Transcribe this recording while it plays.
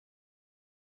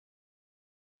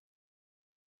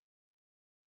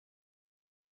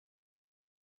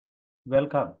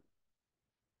Welcome.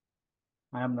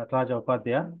 I am Nataraja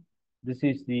Upadhya. This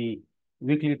is the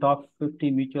weekly top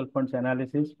 50 mutual funds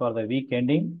analysis for the week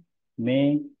ending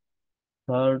May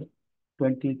 3rd,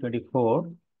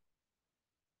 2024.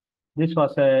 This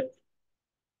was a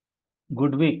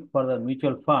good week for the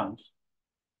mutual funds.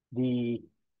 The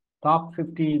top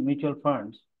 50 mutual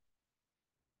funds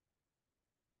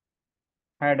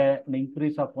had an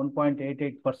increase of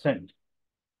 1.88%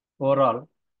 overall,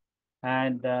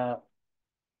 and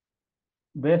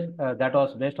that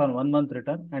was based on 1 month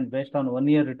return, and based on 1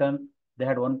 year return, they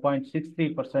had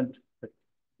 1.63%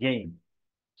 gain.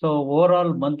 So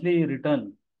overall monthly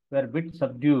return were a bit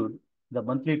subdued. The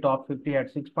monthly top 50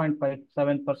 had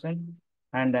 6.57%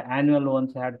 and the annual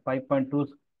ones had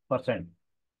 5.2%.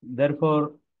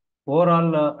 Therefore,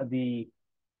 overall,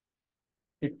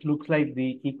 it looks like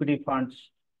the equity funds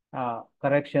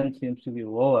correction seems to be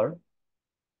over.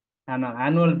 And on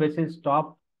annual basis,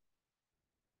 top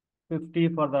 50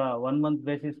 for the 1 month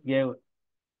basis gave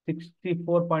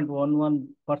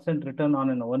 64.11% return on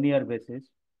a 1 year basis,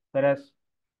 whereas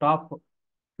top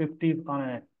 50 on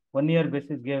a 1 year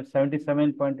basis gave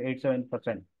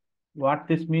 77.87%. What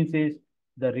this means is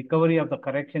the recovery of the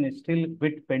correction is still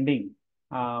bit pending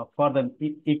for the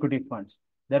equity funds.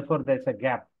 Therefore, there's a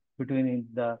gap between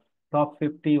the top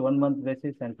 50 1 month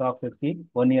basis and top 50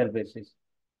 1 year basis.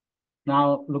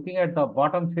 Now, looking at the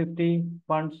bottom 50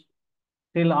 funds,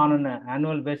 still on an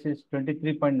annual basis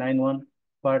 23.91,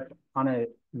 but on a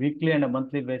weekly and a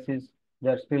monthly basis,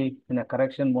 they're still in a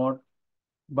correction mode.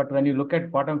 But when you look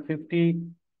at bottom 50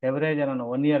 average and on a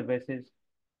 1 year basis,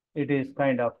 it is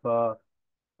kind of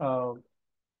uh,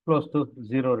 close to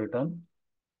zero return.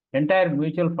 Entire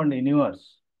mutual fund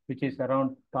universe, which is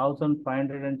around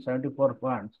 1,574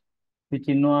 funds, which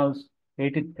involves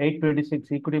 826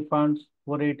 equity funds,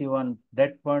 481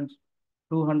 debt funds,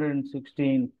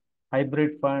 216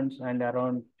 hybrid funds, and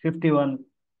around 51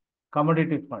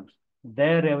 commodity funds.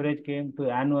 Their average came to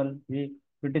annual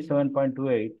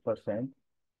 27.28%,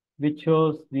 which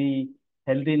shows the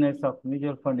healthiness of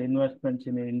mutual fund investments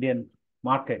in the Indian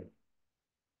market.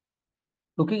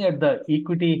 Looking at the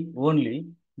equity only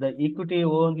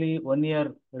 1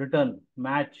 year return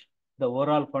match the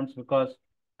overall funds because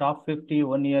top 50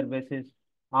 1 year basis,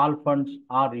 all funds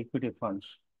are equity funds.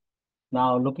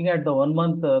 Now, looking at the 1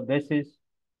 month basis,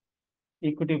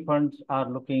 equity funds are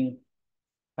looking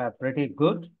pretty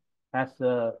good as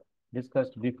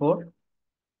discussed before.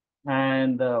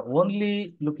 And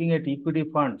only looking at equity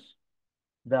funds,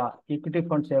 the equity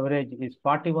funds average is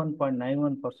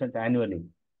 41.91% annually,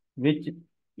 which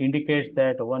indicates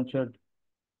that one should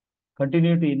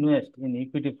continue to invest in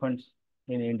equity funds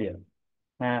in India.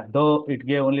 Though it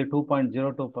gave only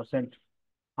 2.02%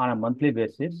 on a monthly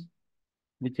basis,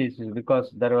 which is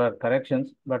because there were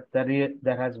corrections, but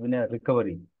there has been a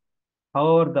recovery.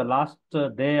 However, the last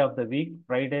day of the week,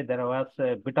 Friday, there was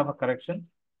a bit of a correction.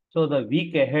 So the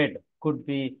week ahead could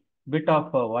be bit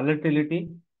of volatility.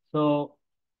 So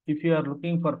if you are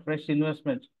looking for fresh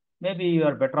investments, maybe you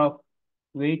are better off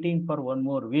waiting for one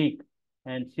more week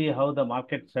and see how the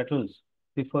market settles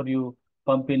before you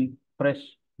pump in fresh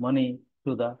money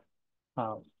to the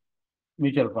uh,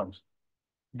 mutual funds.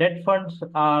 Debt funds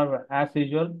are as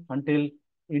usual until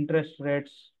interest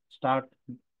rates start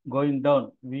going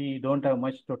down. We don't have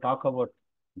much to talk about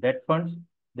debt funds.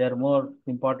 They're more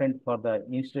important for the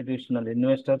institutional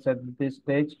investors at this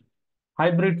stage.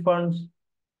 Hybrid funds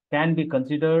can be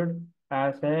considered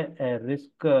as a risk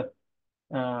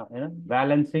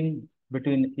balancing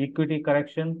between equity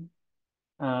correction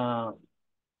uh,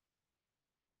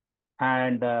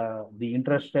 and the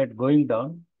interest rate going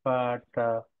down. But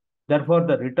therefore,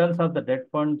 the returns of the debt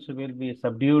funds will be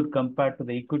subdued compared to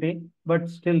the equity, but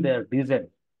still they are decent.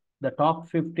 The top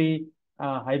 50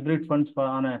 hybrid funds for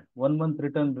on a 1 month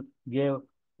return gave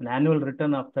an annual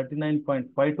return of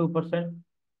 39.52%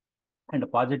 and a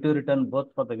positive return both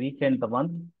for the week and the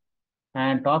month.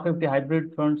 And top 50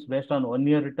 hybrid funds based on 1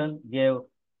 year return gave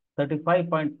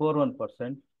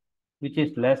 35.41%, which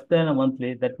is less than a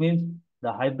monthly. That means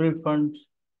the hybrid funds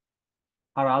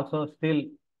are also still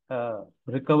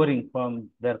recovering from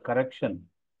their correction.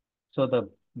 So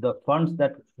the funds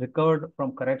that recovered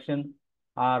from correction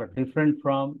are different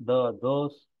from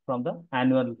those from the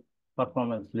annual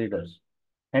performance leaders.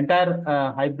 Entire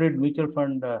hybrid mutual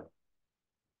fund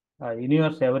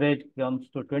universe average comes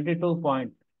to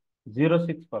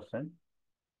 22.06%,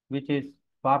 which is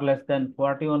far less than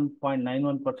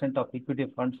 41.91% of equity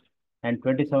funds and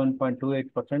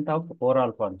 27.28% of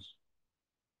overall funds.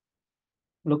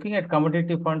 Looking at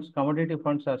commodity funds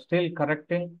are still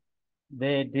correcting.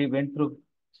 They went through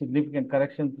significant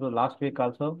correction through last week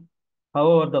also.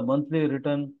 However, the monthly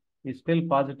return is still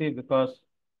positive because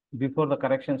before the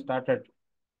correction started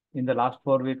in the last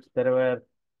 4 weeks, there were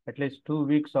at least 2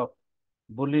 weeks of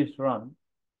bullish run.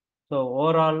 So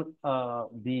overall,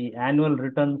 the annual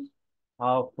returns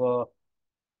of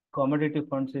commodity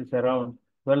funds is around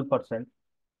 12%,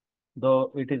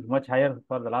 though it is much higher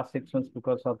for the last 6 months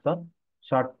because of the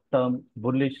short-term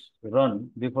bullish run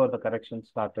before the correction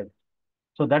started.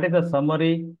 So that is the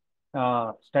summary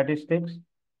statistics.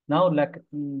 Now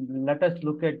let us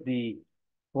look at the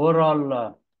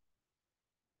overall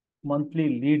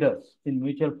monthly leaders in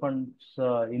mutual funds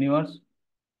universe.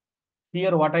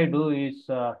 Here what I do is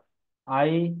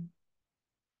I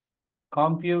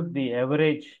compute the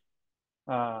average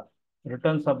uh,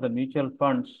 returns of the mutual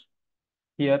funds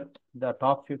here, the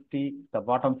top 50, the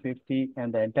bottom 50,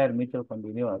 and the entire mutual fund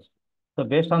universe. So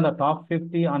based on the top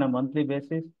 50 on a monthly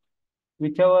basis,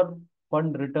 whichever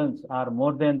fund returns are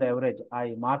more than the average,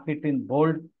 I mark it in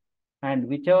bold, and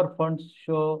whichever funds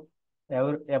show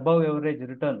above average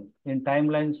return in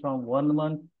timelines from 1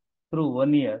 month through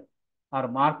 1 year are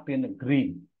marked in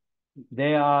green.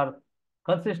 They are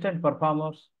consistent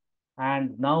performers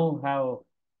and now have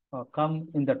come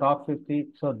in the top 50,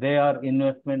 so they are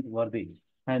investment worthy.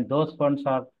 And those funds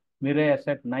are Mirae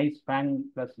Asset, Nice Fang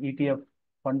plus ETF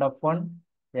fund of fund,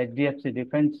 HDFC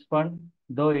Defense Fund,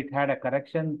 though it had a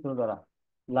correction through the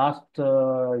last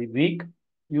week.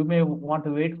 You may want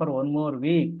to wait for one more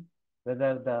week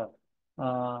whether the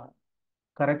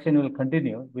correction will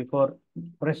continue before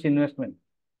fresh investment.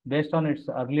 Based on its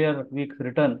earlier week's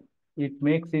return, it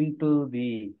makes into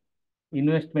the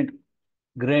investment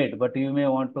grade, but you may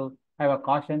want to have a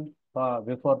caution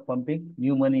before pumping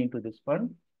new money into this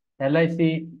fund.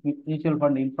 LIC Mutual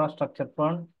Fund Infrastructure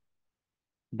Fund,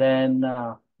 then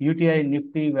UTI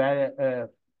Nifty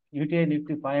UTI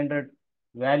Nifty 500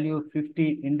 Value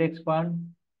 50 Index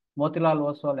Fund, Motilal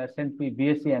Oswal S&P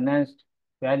BSE Enhanced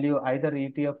Value either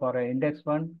ETF or an Index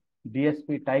Fund,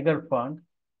 DSP Tiger Fund,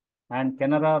 and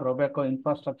Canara Robeco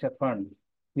Infrastructure Fund,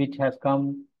 which has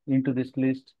come into this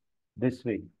list this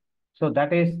week. So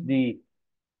that is the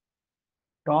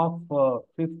top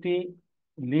 50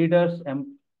 leaders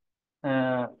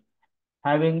uh,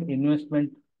 having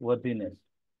investment worthiness.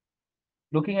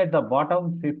 Looking at the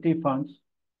bottom 50 funds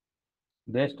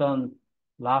based on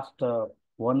last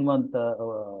 1 month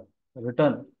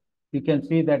return, you can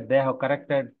see that they have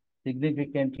corrected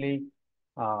significantly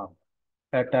uh,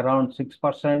 at around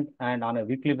 6%, and on a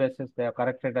weekly basis, they have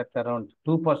corrected at around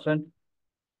 2%.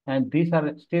 And these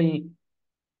are still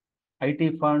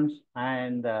IT funds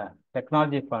and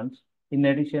technology funds, in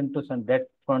addition to some debt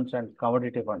funds and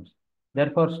commodity funds.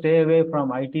 Therefore, stay away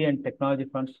from IT and technology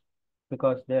funds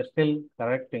because they are still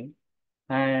correcting.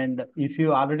 And if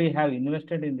you already have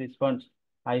invested in these funds,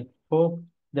 I hope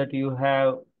that you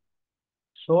have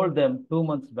sold them 2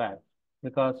 months back,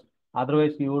 because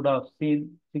otherwise you would have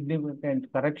seen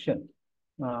significant correction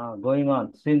going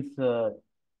on since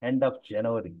end of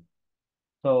January.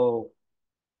 So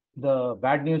the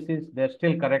bad news is they're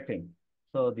still correcting.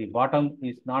 So the bottom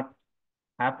is not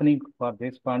happening for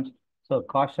these funds. So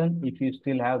caution if you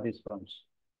still have these funds.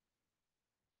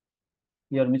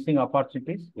 You are missing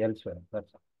opportunities elsewhere. That's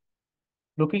all.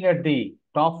 Looking at the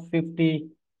top 50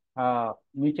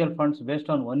 mutual funds based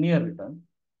on 1 year return,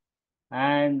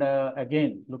 and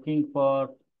again looking for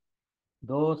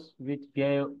those which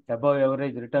gave above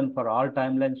average return for all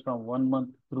timelines from 1 month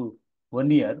through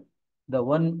 1 year. The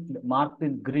one marked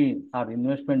in green are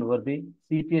investment worthy.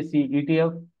 CPSE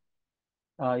ETF,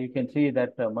 you can see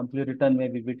that monthly return may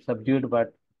be a bit subdued,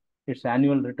 but its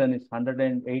annual return is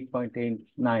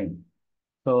 108.89.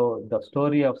 So the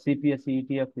story of CPSE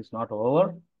ETF is not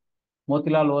over.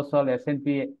 Motilal Oswal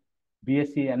S&P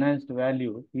BSE Enhanced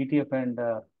Value ETF and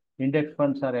index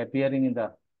funds are appearing in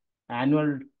the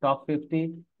annual top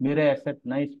 50. Mirae Asset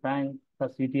Nice Bank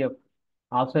plus ETF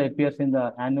also appears in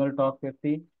the annual top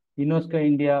 50. Invesco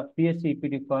India PSC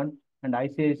Equity Fund and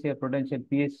ICICI Prudential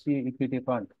PSC Equity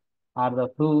Fund are the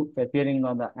two appearing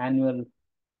on the annual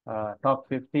top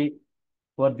 50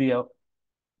 worthy of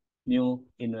new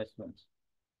investments.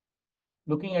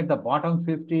 Looking at the bottom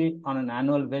 50 on an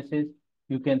annual basis,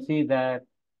 you can see that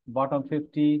bottom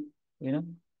 50, you know,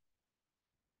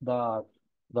 the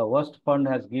the worst fund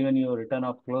has given you a return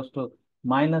of close to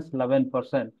minus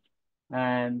 11%.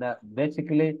 And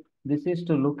basically, this is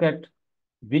to look at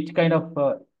which kind of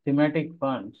thematic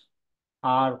funds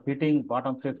are hitting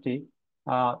bottom 50.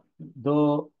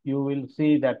 Though you will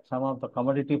see that some of the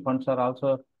commodity funds are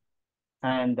also,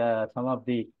 and some of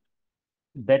the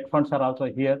debt funds are also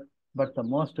here. But the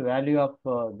most value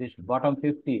of this bottom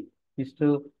 50 is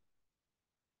to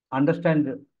understand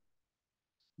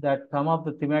that some of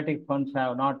the thematic funds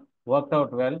have not worked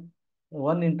out well.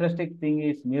 One interesting thing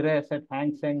is Mirae Asset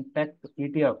Hang Seng Tech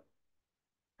ETF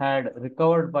had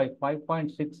recovered by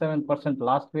 5.67%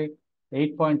 last week,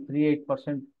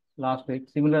 8.38% last week.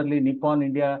 Similarly, Nippon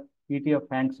India ETF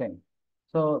Hang Seng.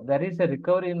 So there is a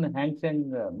recovery in Hang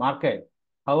Seng market.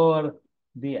 However,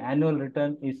 the annual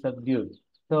return is subdued.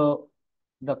 So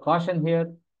the caution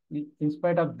here, in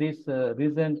spite of this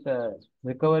recent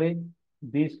recovery,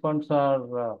 these funds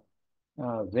are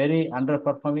very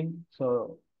underperforming.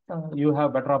 So you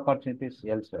have better opportunities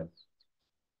elsewhere.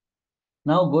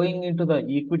 Now going into the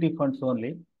equity funds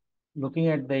only, looking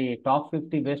at the top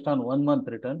 50 based on 1 month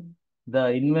return, the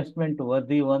investment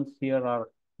worthy ones here are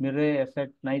Mirae Asset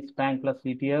Nice Bank Plus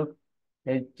ETF,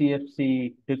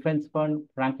 HDFC Defense Fund,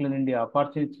 Franklin India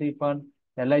Opportunity Fund,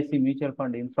 LIC Mutual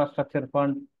Fund Infrastructure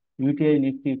Fund, UTI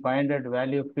Nifty 500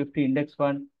 Value 50 Index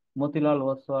Fund, Motilal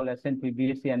Oswal S&P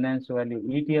BSE Enhanced Value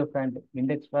ETF and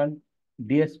Index Fund,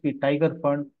 DSP Tiger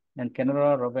Fund, and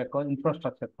Canara Robeco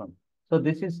Infrastructure Fund. So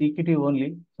this is equity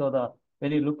only. So the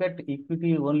when you look at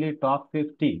equity only top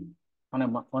 50 on a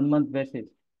 1 month basis,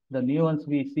 the new ones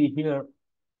we see here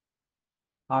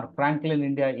are Franklin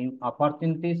India in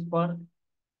Opportunities Fund,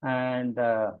 and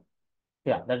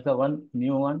yeah, that's the one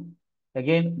new one.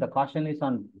 Again, the caution is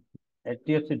on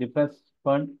HDFC Defense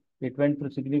Fund. It went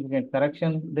through significant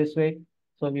correction this week,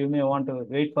 so you may want to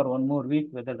wait for 1 more week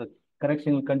whether the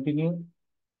correction will continue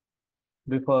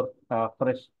before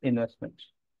fresh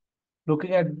investments.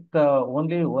 Looking at the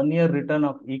only 1 year return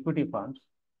of equity funds,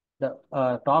 the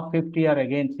top 50 are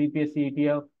again CPSE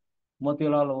ETF,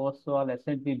 Motilal Oswal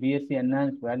S&P BSE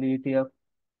Enhanced Value ETF,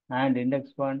 and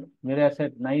Index Fund, Mirae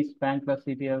Asset Nice Bank Plus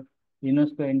ETF,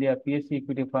 UNESCO India PSE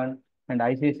Equity Fund, and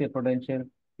ICICI Prudential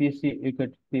PSE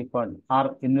Equity Fund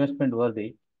are investment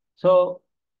worthy. So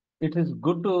it is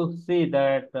good to see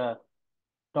that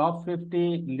top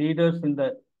 50 leaders in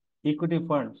the equity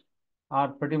funds are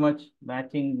pretty much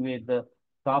matching with the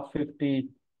top 50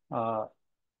 uh,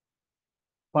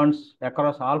 funds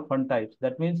across all fund types.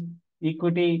 That means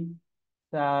equity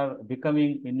are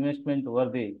becoming investment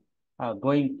worthy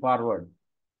going forward.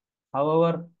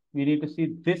 However, we need to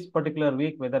see this particular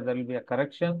week whether there will be a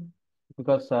correction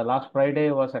because last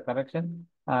Friday was a correction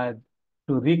to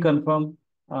reconfirm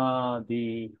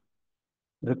the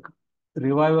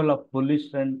revival of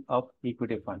bullish trend of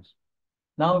equity funds.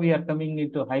 Now we are coming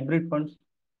into hybrid funds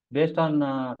based on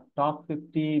top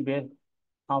 50 base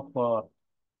of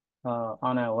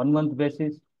on a 1 month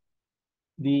basis.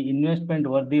 The investment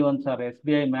worthy ones are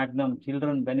SBI Magnum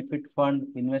Children Benefit Fund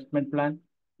Investment Plan,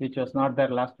 which was not there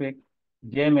last week,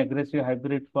 JM Aggressive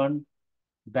Hybrid Fund,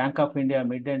 Bank of India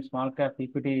Mid and Small Cap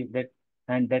Equity Debt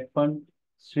and Debt Fund,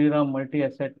 Shriram Multi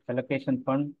Asset Allocation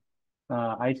Fund,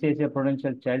 ICICI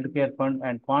Prudential Child Care Fund,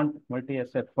 and Quant Multi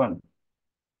Asset Fund.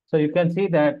 So you can see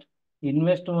that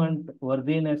investment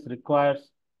worthiness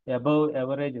requires above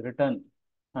average return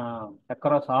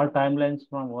across all timelines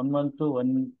from 1 month to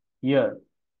 1 year.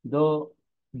 Though,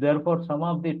 therefore, some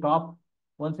of the top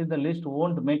ones in the list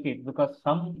won't make it because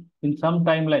in some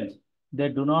timelines they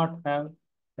do not have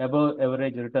above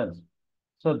average returns.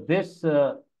 So this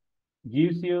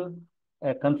gives you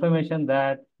a confirmation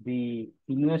that the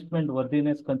investment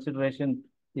worthiness consideration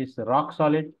is rock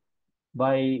solid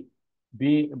by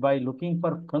by looking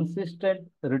for consistent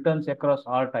returns across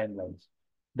all timelines.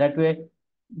 That way,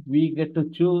 we get to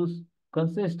choose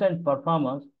consistent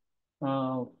performance,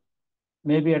 uh,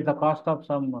 maybe at the cost of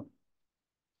some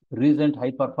recent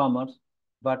high performers,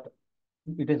 but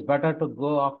it is better to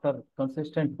go after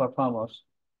consistent performers.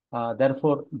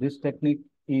 Therefore, this technique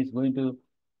is going to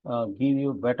give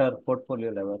you better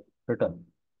portfolio level return.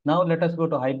 Now, let us go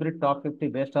to hybrid top 50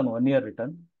 based on 1 year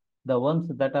return. The ones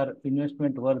that are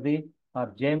investment worthy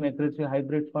are JM Aggressive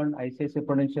Hybrid Fund, ICICI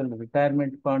Prudential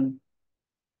Retirement Fund,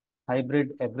 Hybrid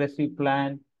Aggressive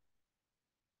Plan,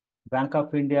 Bank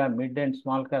of India Mid and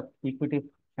Small Cap Equity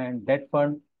and Debt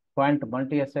Fund, Quant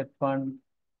Multi Asset Fund,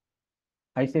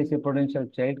 ICICI Prudential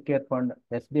Child Care Fund,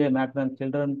 SBI Magnum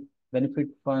Children Benefit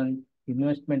Fund,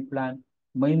 Investment Plan,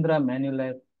 Mahindra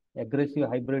Manulife Aggressive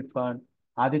Hybrid Fund,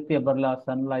 Aditya Birla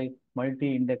Sun Life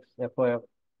Multi-Index FOF,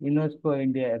 UNESCO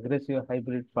India Aggressive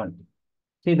Hybrid Fund.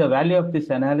 See, the value of this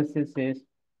analysis is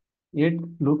it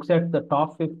looks at the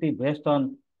top 50 based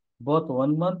on both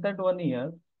 1 month and 1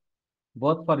 year,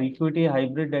 both for equity,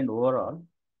 hybrid, and overall.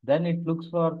 Then it looks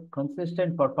for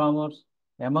consistent performers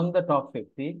among the top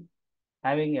 50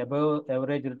 having above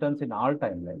average returns in all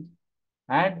timelines.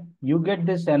 And you get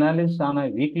this analysis on a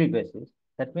weekly basis.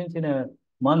 That means in a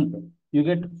month, you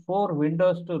get 4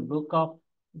 windows to look up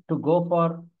to go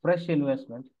for fresh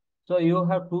investments. So you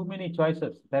have too many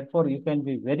choices. Therefore, you can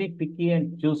be very picky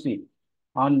and choosy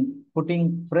on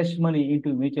putting fresh money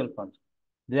into mutual funds.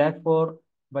 Therefore,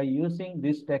 by using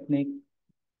this technique,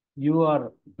 you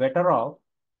are better off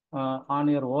on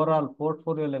your overall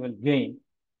portfolio level gain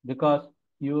because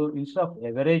you instead of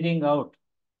averaging out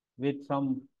with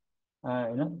some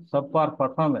subpar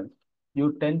performance,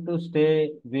 you tend to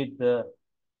stay with the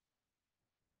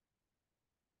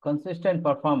consistent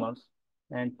performance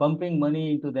and pumping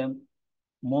money into them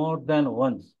more than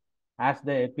once as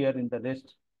they appear in the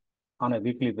list on a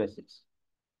weekly basis.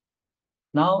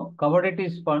 Now, commodity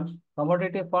funds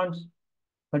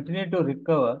continue to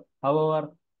recover. However,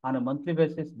 on a monthly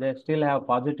basis, they still have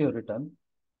positive return.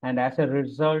 And as a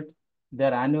result,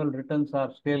 their annual returns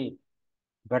are still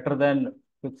better than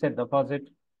fixed deposit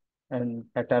and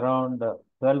at around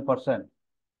 12%.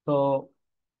 So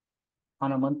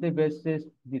on a monthly basis,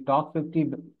 the top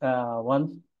 50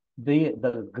 ones,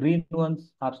 the green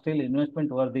ones are still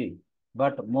investment worthy,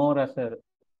 but more as a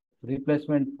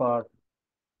replacement for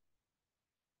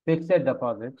fixed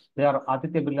deposits. They are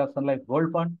Aditya Birla Sun Life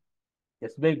Gold Fund,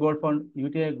 SBI Gold Fund,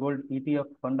 UTI Gold ETF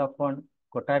Fund of Fund,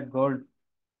 Kotak Gold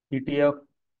ETF,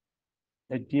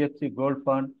 HDFC Gold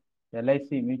Fund,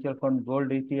 LIC Mutual Fund Gold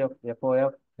ETF,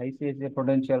 FOF, ICICI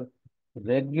Prudential,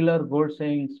 Regular Gold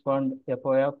Savings Fund,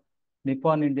 FOF,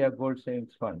 Nippon India Gold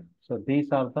Savings Fund. So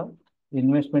these are the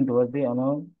investment worthy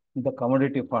among the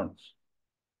commodity funds.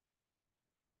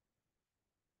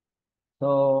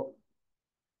 So,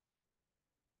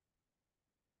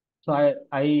 so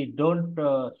I don't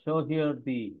show here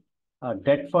the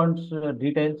debt funds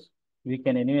details. We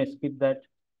can anyway skip that.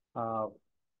 Uh,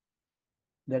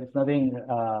 there is nothing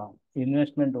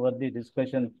investment worthy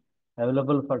discussion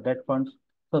available for debt funds.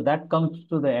 So that comes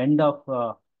to the end of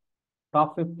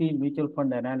top 50 mutual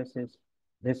fund analysis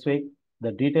this week.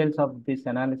 The details of this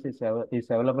analysis is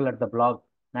available at the blog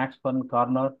Max Fund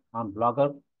Corner on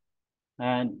Blogger.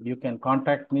 And you can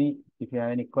contact me if you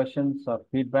have any questions or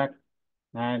feedback.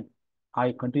 And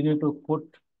I continue to put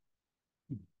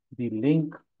the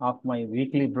link of my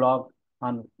weekly blog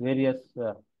on various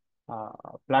uh,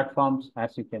 platforms,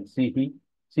 as you can see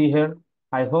here.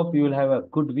 I hope you will have a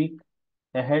good week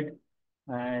ahead,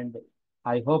 and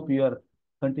I hope you are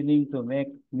continuing to make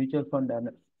mutual fund and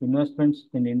investments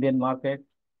in Indian market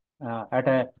at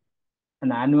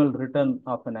an annual return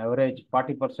of an average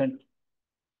 40%,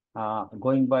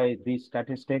 going by these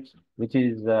statistics, which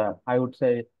is, I would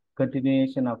say,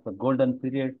 continuation of the golden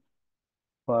period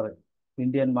for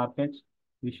Indian markets.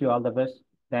 Wish you all the best.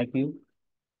 Thank you.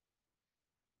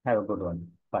 Have a good one.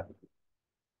 Bye.